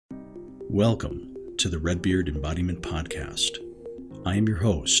Welcome to the Red Beard Embodiment Podcast. I am your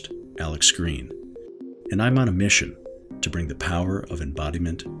host, Alex Green, and I'm on a mission to bring the power of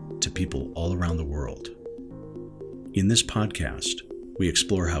embodiment to people all around the world. In this podcast, we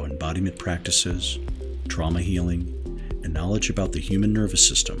explore how embodiment practices, trauma healing, and knowledge about the human nervous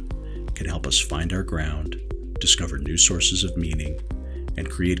system can help us find our ground, discover new sources of meaning, and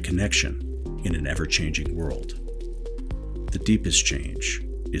create connection in an ever-changing world. The deepest change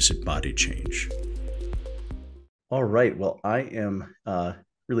is embodied change. All right. Well, I am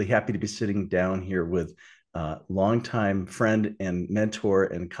really happy to be sitting down here with longtime friend and mentor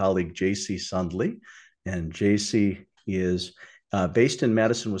and colleague, Jacy Sundlie. And Jacy is based in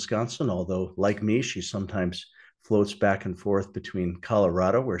Madison, Wisconsin, although like me, she sometimes floats back and forth between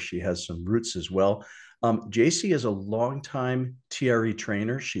Colorado, where she has some roots as well. Jacy is a longtime TRE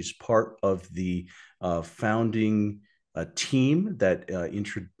trainer. She's part of the founding team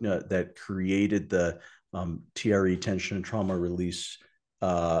that created the TRE Tension and Trauma Release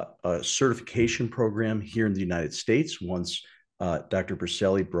certification program here in the United States. Once Dr.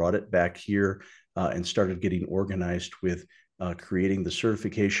 Berselli brought it back here and started getting organized with creating the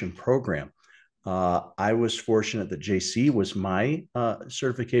certification program. I was fortunate that Jacy was my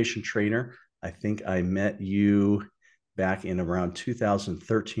certification trainer. I think I met you back in around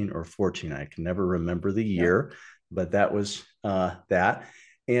 2013 or 14. I can never remember the year, but that was that.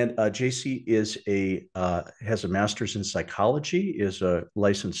 And Jacy has a master's in psychology, is a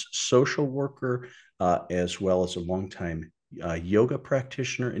licensed social worker, as well as a longtime yoga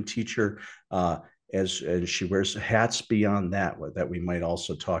practitioner and teacher. And she wears hats beyond that we might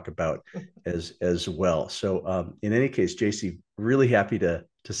also talk about as well. So in any case, Jacy, really happy to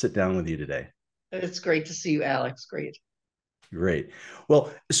sit down with you today. It's great to see you, Alex. Great.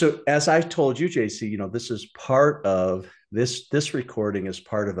 Well, so as I told you, Jacy, this is part of this recording is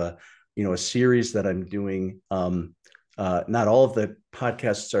part of a series that I'm doing. Not all of the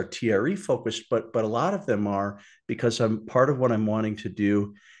podcasts are TRE focused, but a lot of them are, because part of what I'm wanting to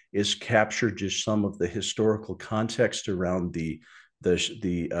do is capture just some of the historical context around the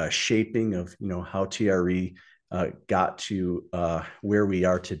shaping of how TRE got to where we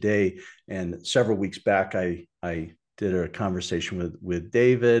are today. And several weeks back, I did a conversation with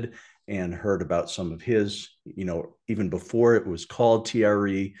David and heard about some of his, even before it was called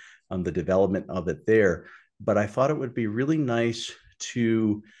TRE, the development of it there. But I thought it would be really nice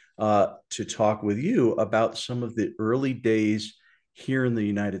to talk with you about some of the early days here in the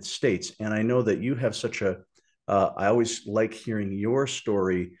United States. And I know that you have such I always like hearing your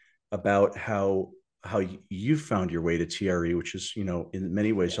story about how you found your way to TRE, which is, in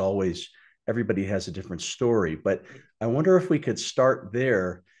many ways, always everybody has a different story. But I wonder if we could start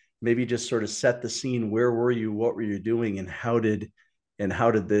there, maybe just sort of set the scene. Where were you? What were you doing? And how did you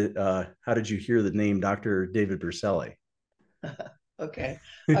hear the name Dr. David Berselli? Okay.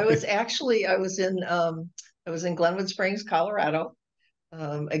 I was in Glenwood Springs, Colorado.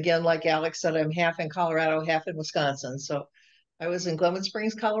 Again, like Alex said, I'm half in Colorado, half in Wisconsin. So I was in Glenwood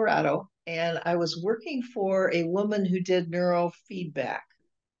Springs, Colorado, and I was working for a woman who did neurofeedback.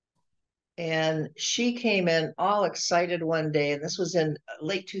 And she came in all excited one day, and this was in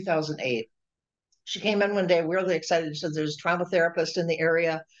late 2008. She came in one day really excited. She said, "There's a trauma therapist in the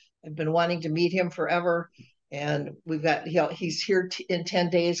area. I've been wanting to meet him forever. And he's here in 10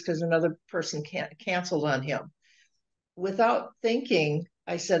 days because another person canceled on him." Without thinking,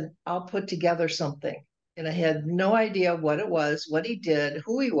 I said, "I'll put together something." And I had no idea what it was, what he did,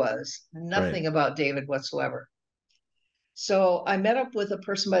 who he was, nothing about David whatsoever. So I met up with a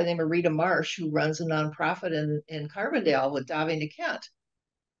person by the name of Rita Marsh, who runs a nonprofit in Carbondale with Davy Kent.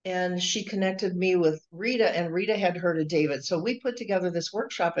 And she connected me with Rita, and Rita had heard of David. So we put together this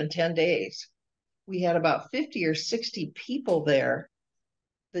workshop in 10 days. We had about 50 or 60 people there.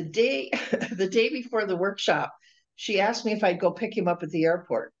 The day before the workshop, she asked me if I'd go pick him up at the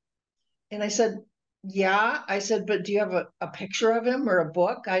airport. And I said, yeah. I said, "But do you have a picture of him or a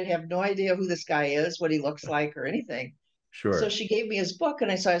book?" I have no idea who this guy is, what he looks like or anything. Sure. So she gave me his book and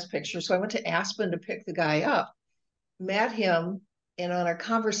I saw his picture. So I went to Aspen to pick the guy up, met him, and on our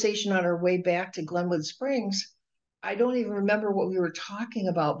conversation on our way back to Glenwood Springs, I don't even remember what we were talking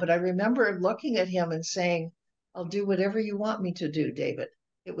about, but I remember looking at him and saying, "I'll do whatever you want me to do, David."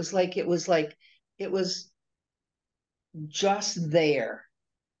 It was just there.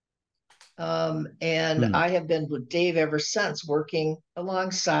 And I have been with Dave ever since, working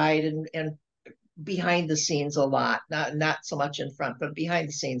alongside and behind the scenes a lot, not so much in front, but behind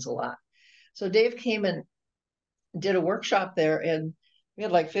the scenes a lot. So Dave came and did a workshop there, and We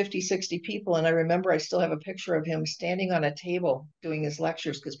had like 50, 60 people. And I remember I still have a picture of him standing on a table doing his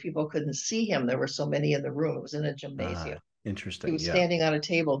lectures because people couldn't see him. There were so many in the room. It was in a gymnasium. He Interesting. was Yeah. standing on a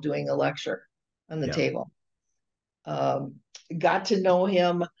table doing a lecture on the Yeah. table. Um, got to know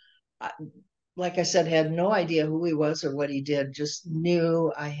him. Like I said, had no idea who he was or what he did, just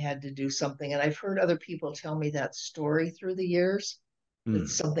knew I had to do something. And I've heard other people tell me that story through the years, that Mm.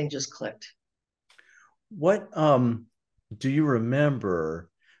 something just clicked. What do you remember?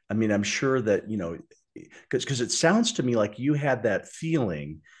 I mean, I'm sure that, because it sounds to me like you had that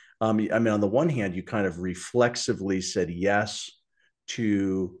feeling. I mean, on the one hand, you kind of reflexively said yes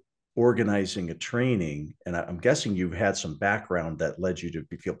to organizing a training, and I'm guessing you've had some background that led you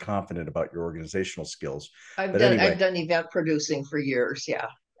to feel confident about your organizational skills. But I've anyway, done event producing for years. Yeah.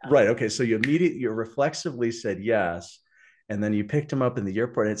 right. Okay. So you reflexively said yes. And then you picked him up in the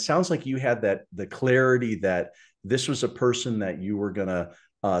airport. And it sounds like you had the clarity that this was a person that you were going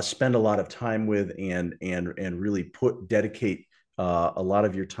to spend a lot of time with and really dedicate a lot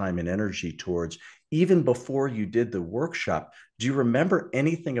of your time and energy towards, even before you did the workshop. Do you remember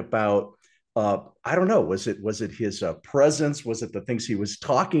anything about, I don't know, was it his presence? Was it the things he was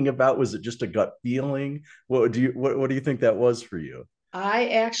talking about? Was it just a gut feeling? What do you think that was for you? I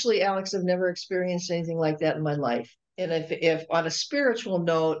actually, Alex, have never experienced anything like that in my life. And if on a spiritual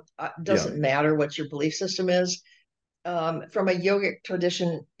note, Yeah. doesn't matter what your belief system is. From a yogic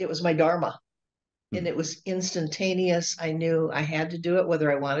tradition, it was my dharma, and Hmm. it was instantaneous. I knew I had to do it,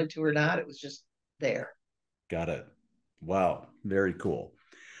 whether I wanted to or not. It was just there. Got it. Wow. Very cool.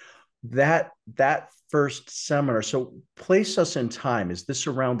 That first seminar. So place us in time. Is this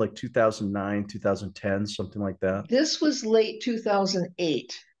around like 2009, 2010, something like that? This was late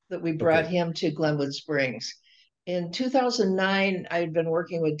 2008 that we brought Okay. him to Glenwood Springs. In 2009, I had been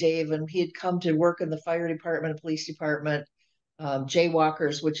working with Dave, and he had come to work in the fire department, police department,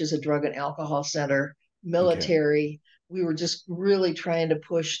 Jaywalkers, which is a drug and alcohol center, Okay. military. We were just really trying to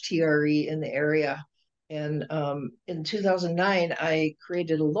push TRE in the area. And in 2009, I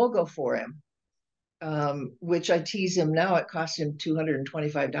created a logo for him, which I tease him now. It cost him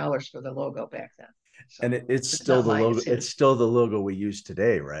 $225 for the logo back then. And So it's it's still not the mine, logo. it's It's his. still the logo we use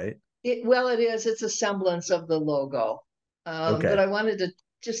today, right? Well, it is. It's a semblance of the logo. But Okay. I wanted to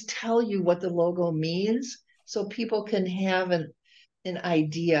just tell you what the logo means so people can have an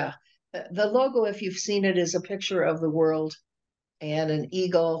idea. The logo, if you've seen it, is a picture of the world and an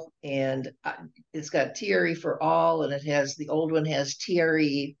eagle, and it's got TRE for all, and it has the old one has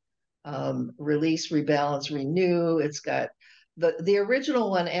TRE, release, rebalance, renew. It's got the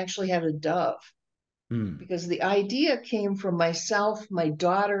original one actually had a dove, Hmm. because the idea came from myself, my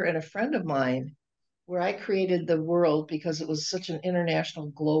daughter, and a friend of mine, where I created the world because it was such an international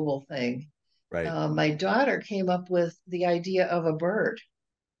global thing. Right. My daughter came up with the idea of a bird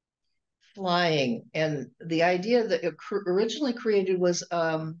flying, and the idea that it originally created was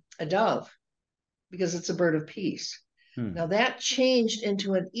a dove, because it's a bird of peace. Now Hmm. that changed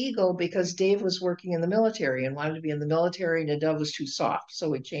into an eagle because Dave was working in the military and wanted to be in the military, and a dove was too soft, so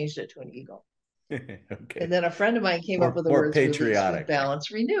we changed it to an eagle. And Okay. then a friend of mine came up More with the more words release, patriotic. rebalance,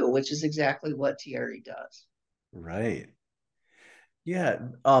 renew, which is exactly what TRE does. Right. Yeah.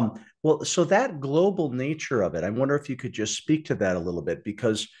 Well, so that global nature of it, I wonder if you could just speak to that a little bit,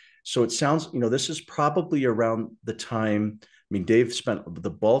 because so it sounds, this is probably around the time. I mean, Dave spent the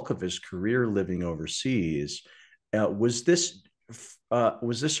bulk of his career living overseas. Was this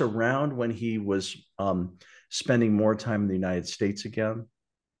around when he was spending more time in the United States again?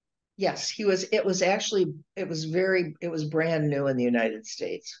 Yes, he was. It was brand new in the United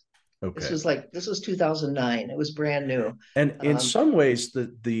States. Okay. This was 2009. It was brand new. And in Um, some ways,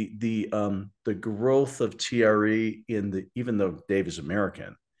 the growth of TRE even though Dave is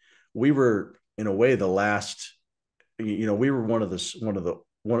American, we were in a way the last. We were we're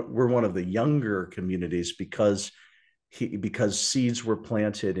one of the younger communities because seeds were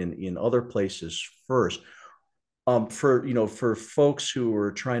planted in other places first. For folks who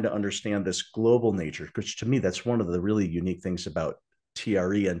are trying to understand this global nature, which to me that's one of the really unique things about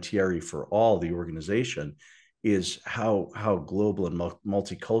TRE and TRE for all the organization, is how global and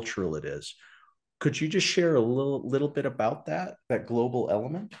multicultural it is. Could you just share a little bit about that global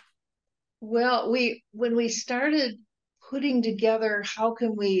element? well, when we started putting together, how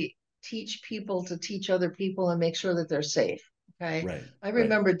can we teach people to teach other people and make sure that they're safe? Okay. Right, I right.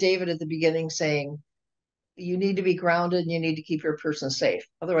 remember David at the beginning saying, you need to be grounded and you need to keep your person safe.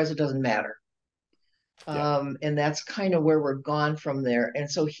 Otherwise, it doesn't matter. Yeah. And that's kind of where we're gone from there. And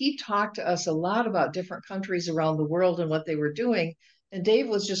so he talked to us a lot about different countries around the world and what they were doing. And Dave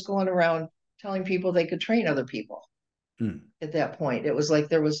was just going around telling people they could train other people. at that point. It was like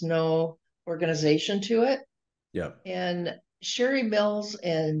there was no organization to it. Yeah. And Sherry Mills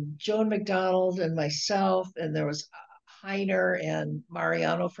and Joan McDonald and myself, and there was Heiner and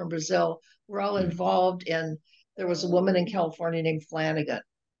Mariano from Brazil, were all involved. And there was a woman in California named Flanagan.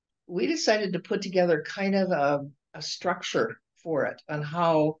 We decided to put together kind of a structure for it on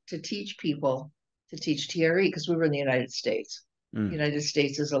how to teach people to teach TRE, because we were in the United States. The United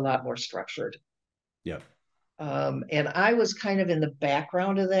States is a lot more structured. Yeah. And I was kind of in the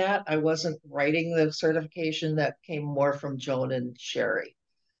background of that. I wasn't writing the certification. That came more from Joan and Sherry.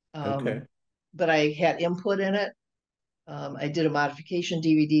 Okay. But I had input in it. I did a modification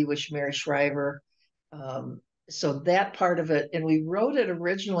DVD with Mary Shriver. So that part of it, and we wrote it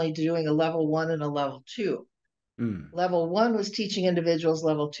originally doing a level 1 and a level 2. Level 1 was teaching individuals,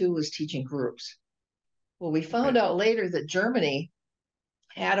 level 2 was teaching groups. Well, we found out later that Germany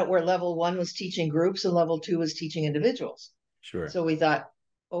had it where level 1 was teaching groups and level 2 was teaching individuals. Sure. So we thought,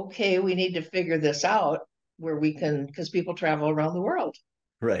 okay, we need to figure this out where we can, because people travel around the world.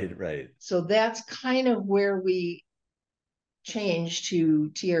 Right. So that's kind of where we changed to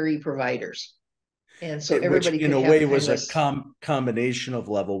TRE providers. And so everybody which in could a have way was a this combination of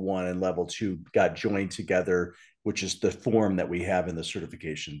level 1 and level 2 got joined together, which is the form that we have in the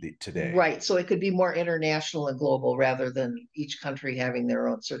certification today. Right. So it could be more international and global rather than each country having their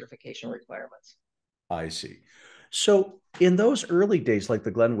own certification requirements. I see. So in those early days, like the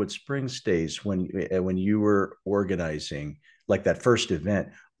Glenwood Springs days, when you were organizing like that first event,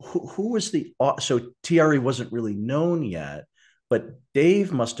 who was so TRE wasn't really known yet, but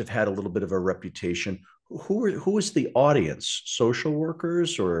Dave must have had a little bit of a reputation. Who was the audience? Social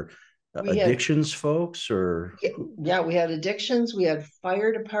workers or addictions folks, or yeah, we had addictions, we had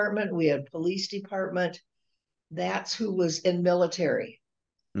fire department, we had police department. That's who was in military.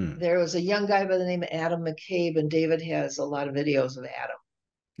 There was a young guy by the name of Adam McCabe, and David has a lot of videos of Adam.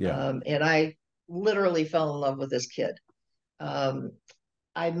 Yeah. And I literally fell in love with this kid.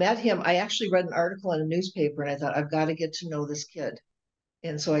 I met him. I actually read an article in a newspaper, and I thought, I've got to get to know this kid.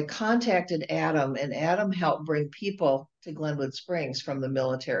 And so I contacted Adam, and Adam helped bring people to Glenwood Springs from the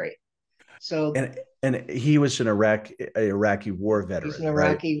military. So and he was an Iraqi war veteran. He's an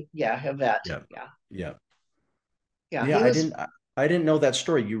Iraqi, right? A vet. Yeah. I didn't know that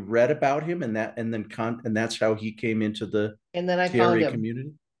story. You read about him and that's how he came into the and then I TRE found him.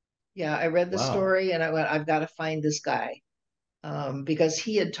 community. Yeah, I read the story and I went, I've got to find this guy. Because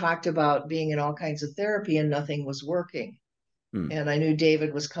he had talked about being in all kinds of therapy and nothing was working. And I knew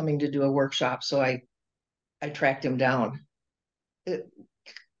David was coming to do a workshop, so I tracked him down.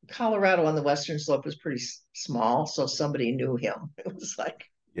 Colorado on the Western Slope was pretty small, so somebody knew him. It was like,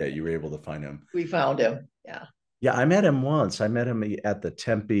 yeah, you were able to find him. We found him. Yeah, I met him once. I met him at the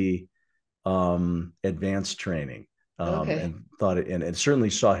Tempe advanced traumatic and thought and certainly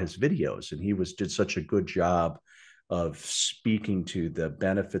saw his videos, and he did such a good job of speaking to the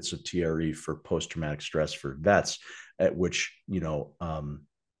benefits of TRE for post-traumatic stress for vets, at which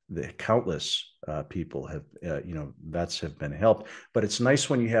the countless people have vets have been helped. But it's nice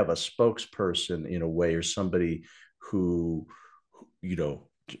when you have a spokesperson in a way, or somebody who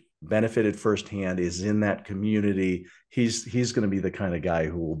benefited firsthand, is in that community. He's going to be the kind of guy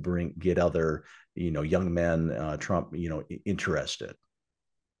who will get other young men interested.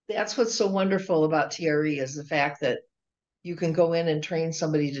 That's what's so wonderful about TRE, is the fact that you can go in and train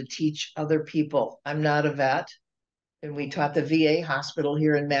somebody to teach other people. I'm not a vet, and we taught the VA hospital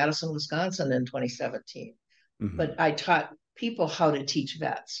here in Madison, Wisconsin in 2017. But I taught people how to teach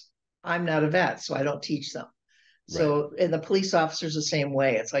vets. I'm not a vet, so I don't teach them. So, and the police officers the same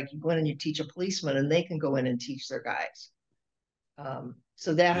way. It's like you go in and you teach a policeman, and they can go in and teach their guys.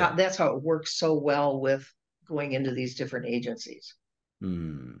 So that's how it works so well with going into these different agencies.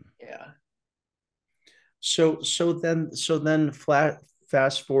 Yeah. So then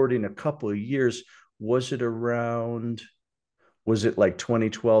fast forwarding a couple of years, was it like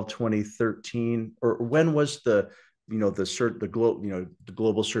 2012, 2013, or when was the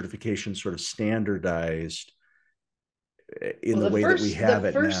global certification sort of standardized in the way that we have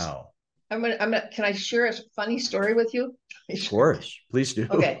it now? Can I share a funny story with you? Of course, please do.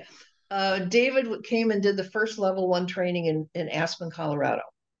 Okay. David came and did the first level 1 training in Aspen, Colorado.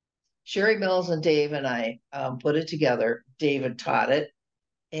 Sherry Mills and Dave and I put it together. David taught it.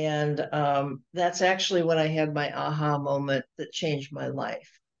 And that's actually when I had my aha moment that changed my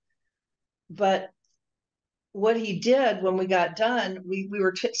life. But what he did when we got done, we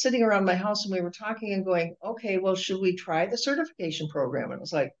were sitting around my house and we were talking and going, okay, well, should we try the certification program? And it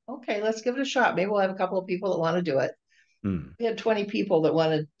was like, okay, let's give it a shot. Maybe we'll have a couple of people that want to do it. We had 20 people that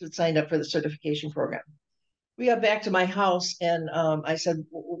wanted to sign up for the certification program. we got back to my house, and I said,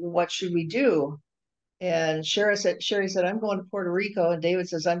 what should we do? And Sherry said, I'm going to Puerto Rico. And David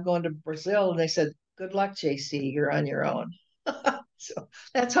says, I'm going to Brazil. And they said, good luck, Jacy. You're on your own. So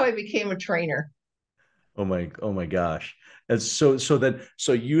that's how I became a trainer. Oh my gosh. And so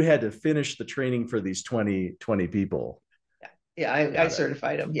you had to finish the training for these 20 people. Yeah, yeah, I Got it.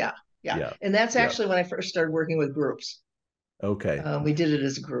 certified them. Yeah, yeah. Yeah. And that's Yeah. actually when I first started working with groups. Okay. We did it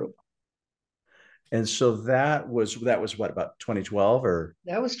as a group. And so that was what, about 2012 or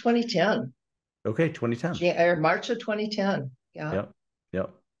That was 2010, okay, 2010. or March of 2010. Yeah. Yep. Yep.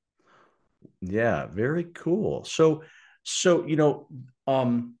 Yeah, very cool. So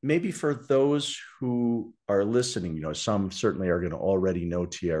maybe for those who are listening, some certainly are going to already know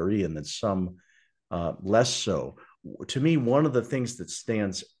TRE, and then some less so. To me, one of the things that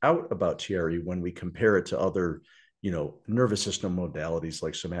stands out about TRE when we compare it to other, nervous system modalities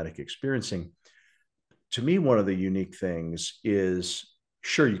like somatic experiencing, to me, one of the unique things is,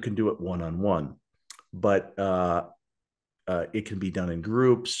 sure, you can do it one-on-one, but it can be done in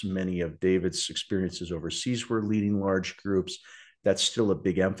groups. Many of David's experiences overseas were leading large groups. That's still a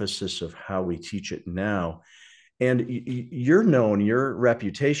big emphasis of how we teach it now. And you're known, your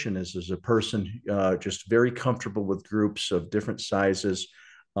reputation is as a person just very comfortable with groups of different sizes.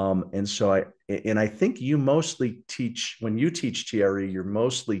 And I think you mostly teach, when you teach TRE, you're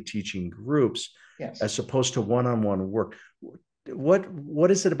mostly teaching groups Yes. as opposed to one-on-one work. What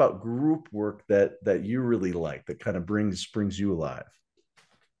is it about group work that you really like, that kind of brings you alive?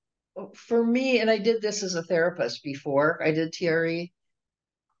 For me, and I did this as a therapist before I did TRE,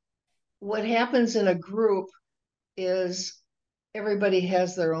 what happens in a group is everybody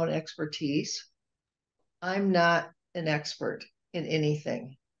has their own expertise. I'm not an expert in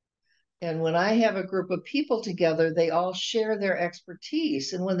anything. And when I have a group of people together, they all share their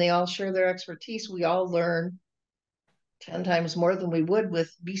expertise. And when they all share their expertise, we all learn 10 times more than we would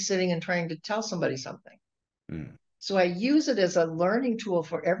with me sitting and trying to tell somebody something. Mm. So I use it as a learning tool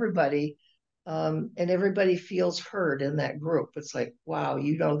for everybody. And everybody feels heard in that group. It's like, wow,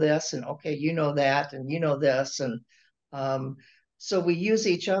 you know this, and okay, you know that, and you know this. And um, so we use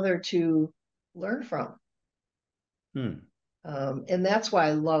each other to learn from. Hmm. And that's why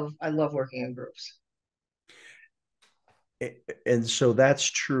I love working in groups. And so that's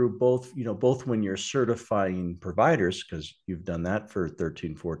true both when you're certifying providers, because you've done that for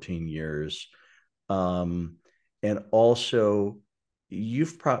 13, 14 years, um, and also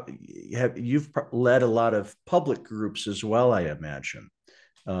you've led a lot of public groups as well, I imagine.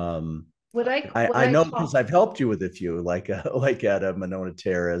 um, What I what I I know because call I've helped you with a few, like like at Monona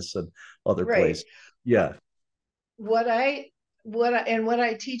Terrace and other right. places. Yeah. What I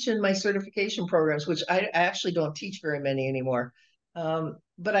teach in my certification programs, which I actually don't teach very many anymore,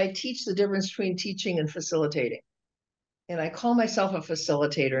 but I teach the difference between teaching and facilitating. And I call myself a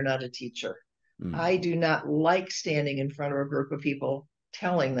facilitator, not a teacher. Mm. I do not like standing in front of a group of people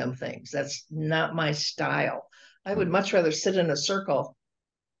telling them things. That's not my style. I would Mm. much rather sit in a circle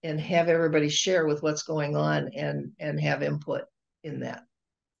and have everybody share with what's going on and have input in that.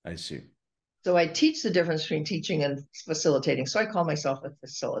 I see. So I teach the difference between teaching and facilitating. So I call myself a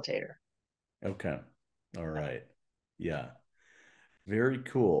facilitator. Okay. All right. Yeah. Very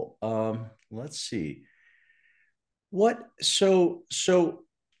cool. Let's see. What so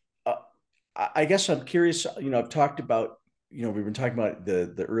I guess I'm curious, I've talked about, we've been talking about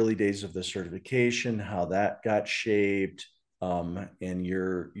the early days of the certification, how that got shaped, and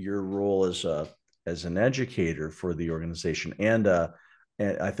your role as an educator for the organization, and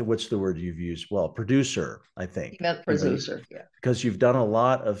I think, what's the word you've used? Well, producer, I think. Event producer, yeah. Because you've done a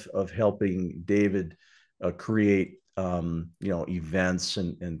lot of helping David create events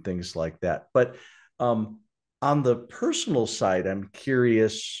and things like that. But um, on the personal side, I'm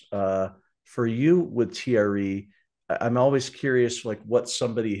curious, for you with TRE. I'm always curious, like, what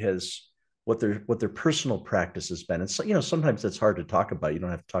their personal practice has been. And so, sometimes it's hard to talk about. You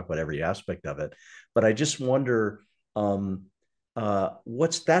don't have to talk about every aspect of it, but I just wonder,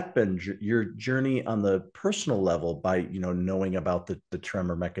 what's that been, your journey on the personal level, by knowing about the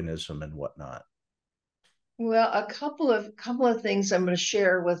tremor mechanism and whatnot. Well, a couple of things I'm going to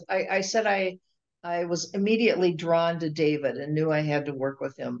share with. I said I was immediately drawn to David and knew I had to work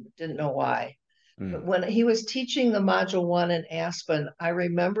with him. Didn't know why. But Mm. when he was teaching the module one in Aspen, I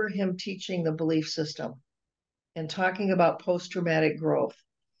remember him teaching the belief system and talking about post-traumatic growth.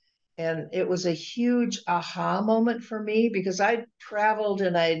 And it was a huge aha moment for me because I'd traveled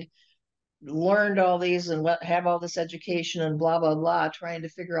and I'd learned all these and have all this education and blah, blah, blah, trying to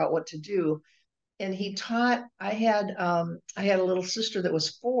figure out what to do. And he taught, I had a little sister that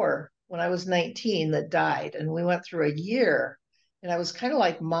was 4 when I was 19 that died, and we went through a year, and I was kind of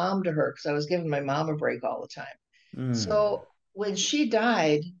like mom to her because I was giving my mom a break all the time. Mm, So when she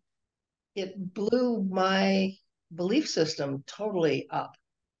died, it blew my belief system totally up.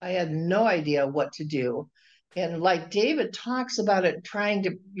 I had no idea what to do. And like David talks about it,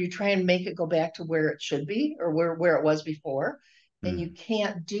 you try and make it go back to where it should be or where it was before. And you mm,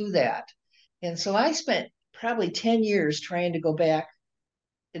 can't do that. And so I spent probably 10 years trying to go back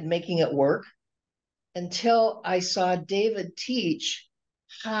and making it work until I saw David teach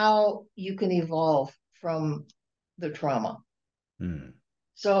how you can evolve from the trauma. mm.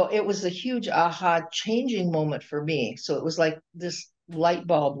 So it was a huge aha changing moment for me. So it was like this light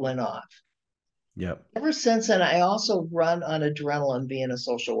bulb went off. Yep. Ever since then, I also run on adrenaline being a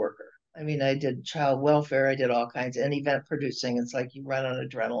social worker. I mean, I did child welfare, I did all kinds and event producing. It's like you run on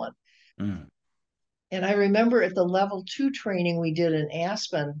adrenaline. Mm, And I remember at the level 2 training we did in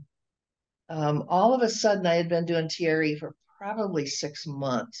Aspen, all of a sudden I had been doing TRE for probably 6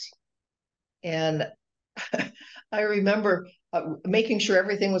 months. And I remember making sure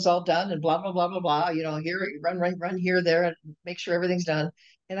everything was all done and blah, blah, blah, blah, blah. You know, here, run here, there, and make sure everything's done.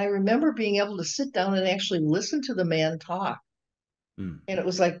 And I remember being able to sit down and actually listen to the man talk. mm. And it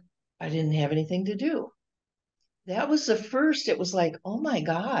was like, I didn't have anything to do. That was the first, it was like, oh my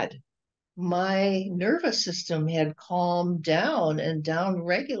God, my nervous system had calmed down and down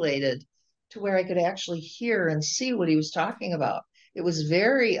regulated to where I could actually hear and see what he was talking about. It was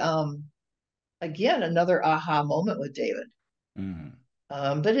very, again, another aha moment with David. Mm.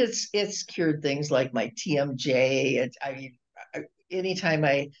 But it's cured things like my TMJ. I mean, anytime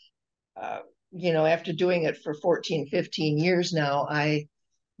uh, after doing it for 14, 15 years now,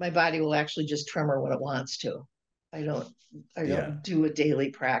 my body will actually just tremor when it wants to. I don't, I Yeah. don't do a daily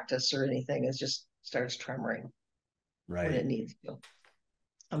practice or anything. It just starts tremoring when it Right. needs to.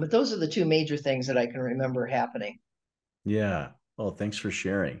 But those are the two major things that I can remember happening. Yeah. Well, thanks for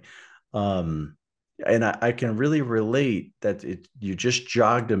sharing. Um, and I can really relate that you just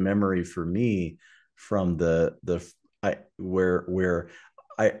jogged a memory for me from where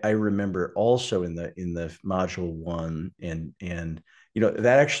I remember also in the module one and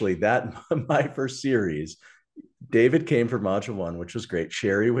that actually that my first series, David came for module one, which was great.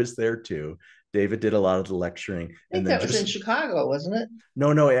 Sherry was there too. David did a lot of the lecturing, I and think then that was in just Chicago, wasn't it?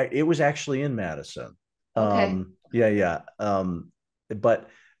 no, it was actually in Madison. Okay. Yeah, yeah.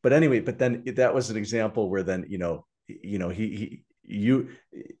 But anyway, but then that was an example where then you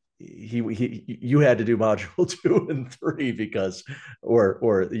had to do module 2 and 3 because or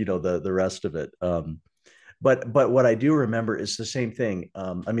the rest of it. But what I do remember is the same thing.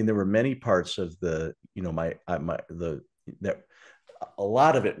 I mean, there were many parts of the my the that a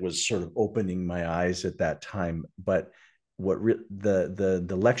lot of it was sort of opening my eyes at that time. But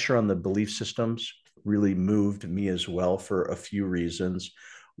the lecture on the belief systems really moved me as well for a few reasons.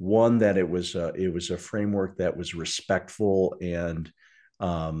 One, that it was a framework that was respectful and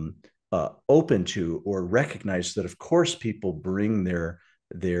open to or recognized that of course people bring their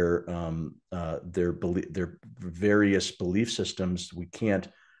various belief systems. We can't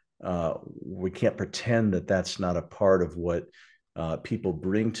pretend that that's not a part of what people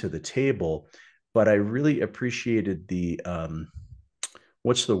bring to the table. But I really appreciated the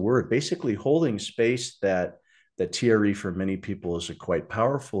what's the word? Basically, holding space that TRE for many people is a quite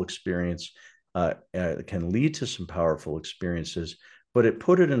powerful experience. Can lead to some powerful experiences, but it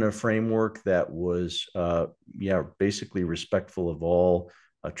put it in a framework that was, basically respectful of all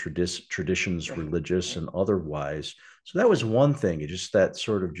traditions, Right. religious Right. and otherwise. So that was one thing. It just that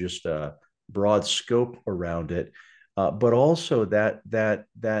sort of just broad scope around it, but also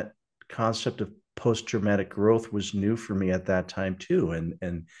that concept of post traumatic growth was new for me at that time too,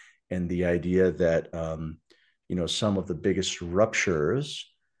 and the idea that some of the biggest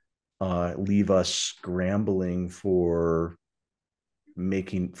ruptures leave us scrambling for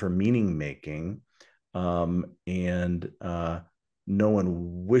meaning making, and no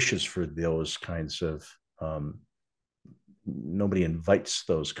one wishes for those kinds of nobody invites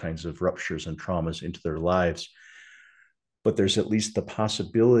those kinds of ruptures and traumas into their lives, but there's at least the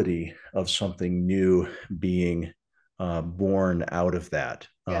possibility of something new being born out of that.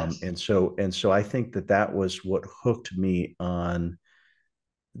 Yes. And so I think that was what hooked me on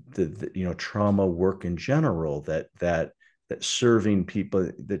the trauma work in general. That serving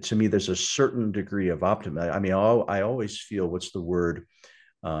people, that to me there's a certain degree of optimism. I mean, I always feel, what's the word,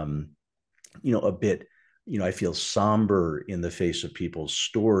 um, a bit, I feel somber in the face of people's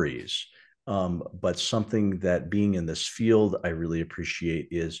stories. But something that being in this field I really appreciate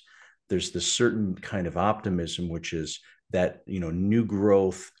is there's this certain kind of optimism, which is that new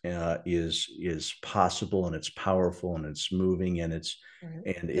growth is possible, and it's powerful, and it's moving, and Right.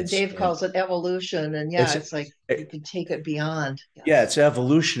 and And it's Dave calls it evolution. And yeah, it's it's like you it, can take it beyond. yeah, Yes. it's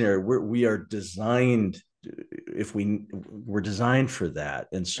evolutionary. We are designed, if we're designed for that.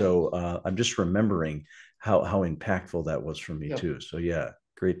 And Right. so I'm just remembering how impactful that was for me Yep. too. So yeah,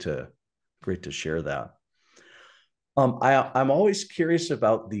 great to share that. I'm always curious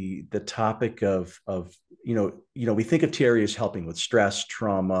about the topic of we think of TRE as helping with stress,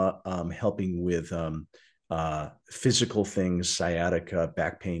 trauma, helping with physical things, sciatica,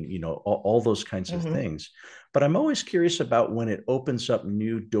 back pain, all those kinds of Mm-hmm. things. But I'm always curious about when it opens up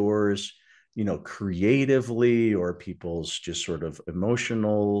new doors, creatively, or people's just sort of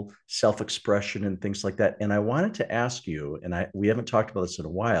emotional self-expression and things like that. And I wanted to ask you, and we haven't talked about this in a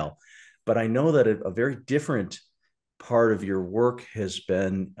while, but I know that a very different part of your work has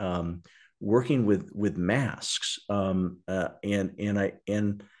been working with masks, and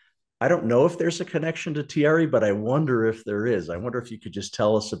I don't know if there's a connection to TRE, but I wonder if there is. I wonder if you could just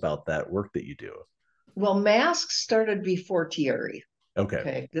tell us about that work that you do. Well, masks started before TRE. Okay.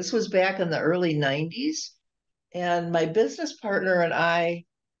 Okay. This was back in the early 90s. And my business partner and I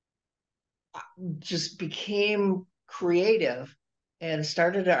just became creative and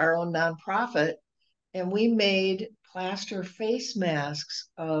started our own nonprofit. And we made plaster face masks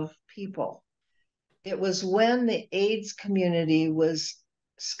of people. It was when the AIDS community was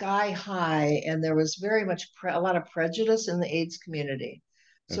sky high, and there was very much a lot of prejudice in the AIDS community.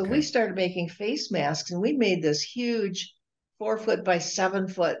 So we Okay. started making face masks, and we made this huge 4 foot by 7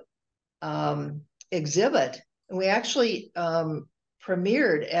 foot exhibit. And we actually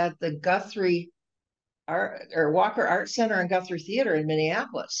premiered at the Guthrie Art or Walker Art Center and Guthrie Theater in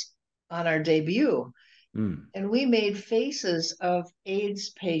Minneapolis on our debut. Mm. And we made faces of AIDS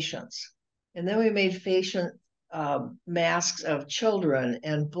patients. And then we made masks of children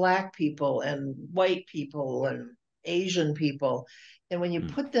and Black people and white people and Asian people. And when you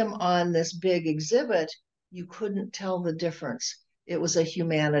Mm. put them on this big exhibit, you couldn't tell the difference. It was a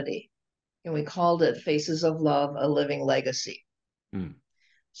humanity. And we called it Faces of Love, a Living Legacy. Mm.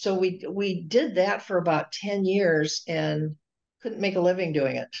 So we did that for about 10 years and couldn't make a living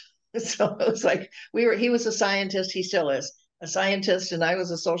doing it. So it was like he was a scientist, he still is a scientist, and I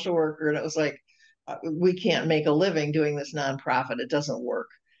was a social worker, and it was like we can't make a living doing this nonprofit. It doesn't work.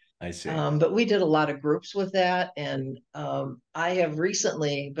 I see. But we did a lot of groups with that, and I have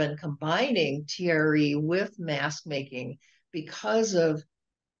recently been combining TRE with mask making because of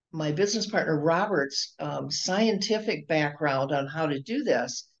my business partner Robert's scientific background on how to do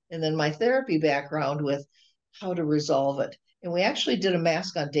this, and then my therapy background with how to resolve it. And we actually did a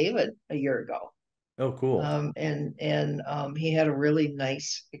mask on David a year ago, Oh, cool. and he had a really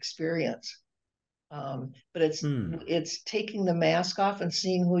nice experience. But Mm. it's taking the mask off and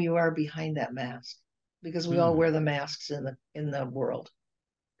seeing who you are behind that mask, because we all Mm. wear the masks in the world.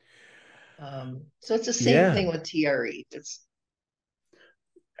 So it's the same Yeah. thing with TRE. It's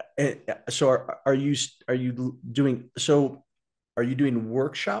So are you doing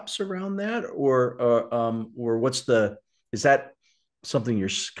workshops around that, or is that something you're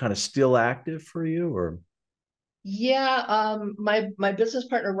kind of still active for you, or? Yeah, my business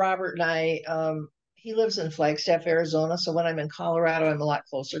partner Robert and I, he lives in Flagstaff, Arizona. So when I'm in Colorado, I'm a lot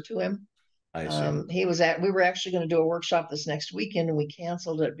closer to him. I see. We were actually going to do a workshop this next weekend, and we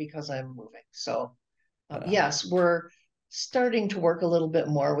canceled it because I'm moving. So Uh, yes, we're starting to work a little bit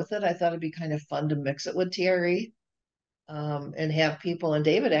more with it. I thought it'd be kind of fun to mix it with TRE, and have people. And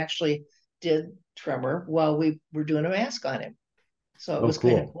David actually did tremor while we were doing a mask on him, so it oh, was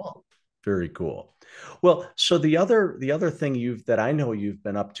kind of cool. cool. Very cool. Well, so the other thing that I know you've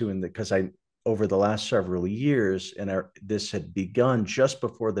been up to, and because I over the last several years, and this had begun just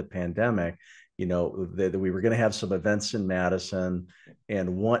before the pandemic, that we were going to have some events in Madison,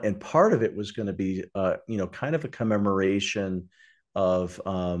 and part of it was going to be kind of a commemoration of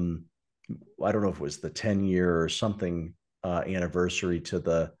I don't know if it was the 10-year or something anniversary to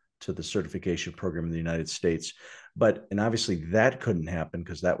the certification program in the United States. And obviously that couldn't happen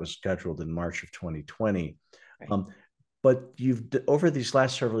because that was scheduled in March of 2020. Right. Um, but over these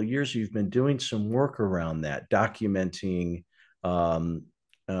last several years, you've been doing some work around that, documenting, um,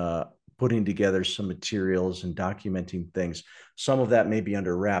 uh, putting together some materials and documenting things. Some of that may be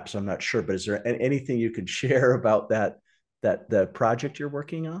under wraps, I'm not sure, but is there anything you could share about that the project you're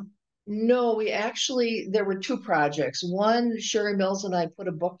working on? No, there were two projects. One, Sherry Mills and I put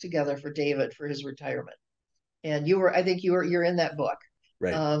a book together for David for his retirement. And I think you're in that book.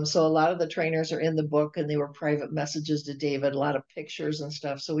 Right. So a lot of the trainers are in the book, and they were private messages to David, a lot of pictures and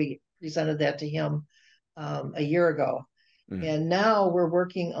stuff. So we presented that to him a year ago. Mm. And now we're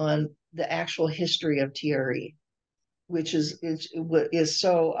working on the actual history of TRE, which is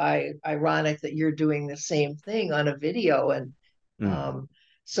so ironic that you're doing the same thing on a video. And Mm.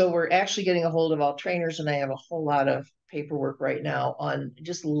 so we're actually getting a hold of all trainers, and I have a whole lot of paperwork right now on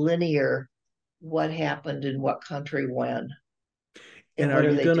just linear what happened in what country when And and are what are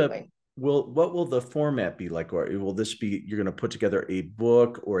you they gonna doing. what will the format be like? Or will this be you're gonna put together a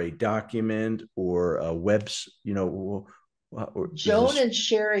book or a document or a webs, or is Joan this and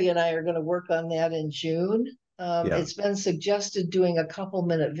Sherry and I are going to work on that in June. yeah. It's been suggested doing a couple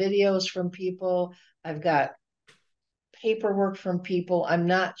minute videos from people. I've got paperwork from people. I'm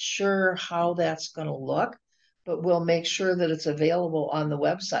not sure how that's going to look, but we'll make sure that it's available on the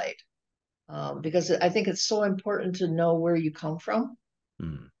website, because I think it's so important to know where you come from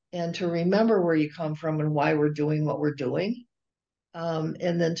Mm. and to remember where you come from and why we're doing what we're doing,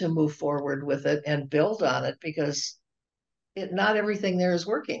 and then to move forward with it and build on it, because not everything there is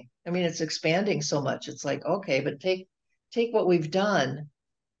working. I mean, it's expanding so much. It's like, okay, but take what we've done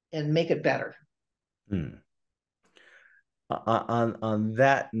and make it better. Mm. On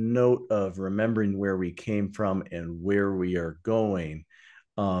that note of remembering where we came from and where we are going,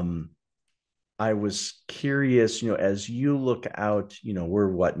 um, I was curious, as you look out, we're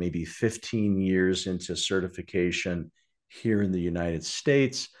what, maybe 15 years into certification here in the United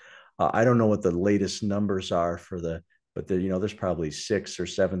States. I don't know what the latest numbers are but there's probably 6 or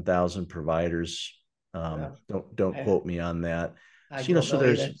 7 thousand providers. Well, Don't I, quote me on that. I So, don't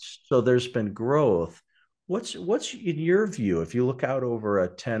know either. there's been growth. What's in your view, if you look out over a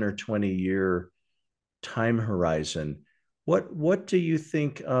 10 or 20 year time horizon, what do you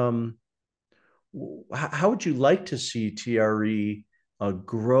think? How would you like to see TRE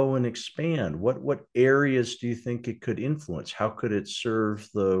grow and expand? What areas do you think it could influence? How could it serve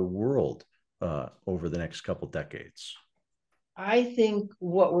the world over the next couple decades? I think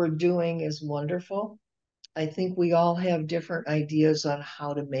what we're doing is wonderful. I think we all have different ideas on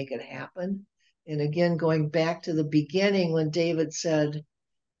how to make it happen. And again, going back to the beginning when David said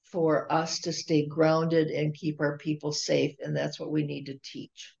for us to stay grounded and keep our people safe, and that's what we need to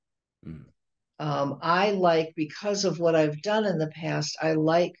teach. Mm. I like, because of what I've done in the past, I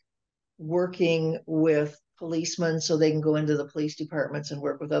like working with policemen so they can go into the police departments and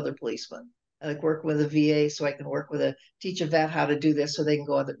work with other policemen. I like working with a VA so I can teach a vet how to do this so they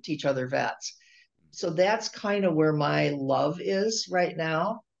can teach other vets. So that's kind of where my love is right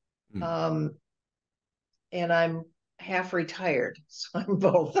now. Mm. Um, and I'm half retired, so I'm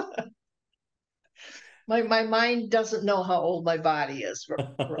both. My mind doesn't know how old my body is.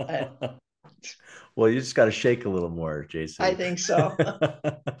 Well, you just got to shake a little more, I Jacy. think so.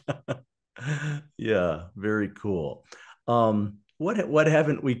 Yeah, very cool. What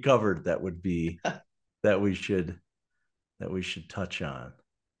haven't we covered that we should that we should touch on?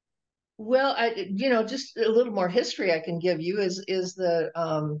 Well, just a little more history I can give you is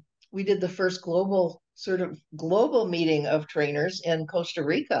the we did the first global meeting of trainers in Costa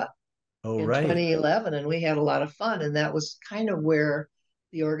Rica Oh, in right. 2011, and we had a lot of fun, and that was kind of where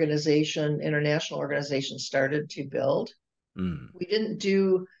the international organization, started to build. Mm. We didn't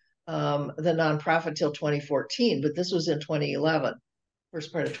do the nonprofit till 2014, but this was in 2011,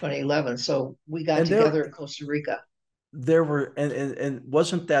 first part of 2011. So we got And together in Costa Rica. there were and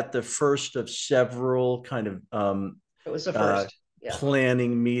wasn't that the first of several kind of It was the uh first. Yeah,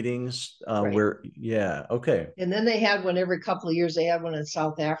 planning meetings right. where yeah, okay, And then they had one every couple of years. They had one in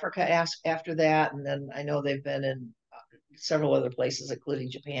South Africa after that. And then I know they've been in several other places,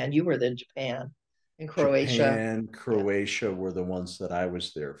 including Japan. You were in Japan, in Croatia. Japan, Yeah, Croatia were the ones that I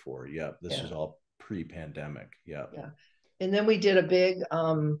was there for. Yep, this yeah, is all pre-pandemic. Yep. yeah. And then we did a big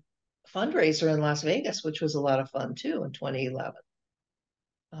fundraiser in Las Vegas, which was a lot of fun too in 2011.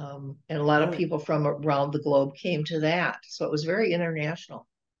 And a lot of Oh, people from around the globe came to that. So it was very international.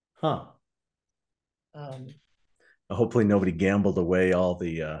 huh. Um, Hopefully nobody gambled away all of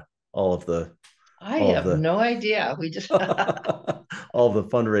the I all of have the no idea. We just all of the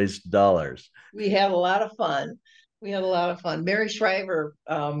fundraised dollars. we had a lot of fun. We had a lot of fun. Mary Shriver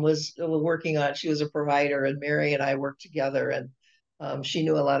was working on it. She was a provider, and Mary and I worked together. And she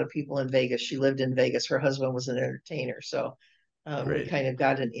knew a lot of people in Vegas. She lived in Vegas. Her husband was an entertainer, so we Great. kind of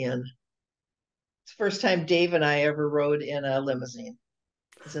got an in. It's the first time Dave and I ever rode in a limousine.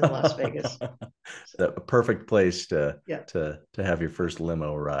 It was in Las Vegas. The So perfect place to yeah, to have your first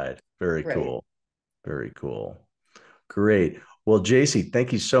limo ride. Very right. cool. Very cool. Great. Well, Jacy,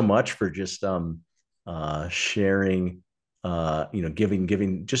 thank you so much for just sharing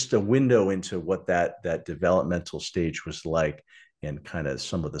giving just a window into what that developmental stage was like and kind of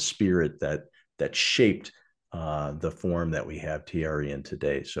some of the spirit that shaped the form that we have TRE in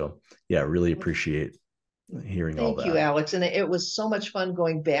today. So yeah, really appreciate hearing all that. Thank you, Alex. And it was so much fun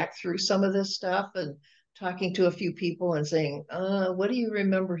going back through some of this stuff and talking to a few people and saying, what do you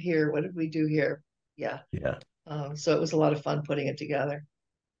remember here? What did we do here? Yeah. Yeah. So it was a lot of fun putting it together.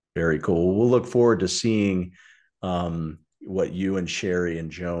 Very cool. We'll look forward to seeing what you and Sherry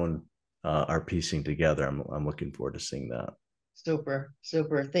and Joan are piecing together. I'm looking forward to seeing that. Super,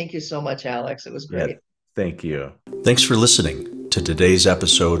 super. Thank you so much, Alex. It was great. Yeah, thank you. Thanks for listening to today's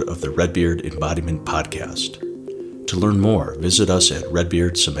episode of the Red Beard Embodiment Podcast. To learn more, visit us at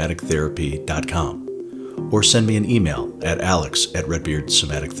redbeardsomatictherapy.com or send me an email at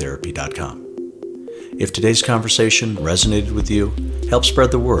alex@redbeardsomatictherapy.com. If today's conversation resonated with you, help spread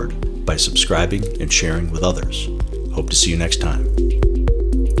the word by subscribing and sharing with others. Hope to see you next time.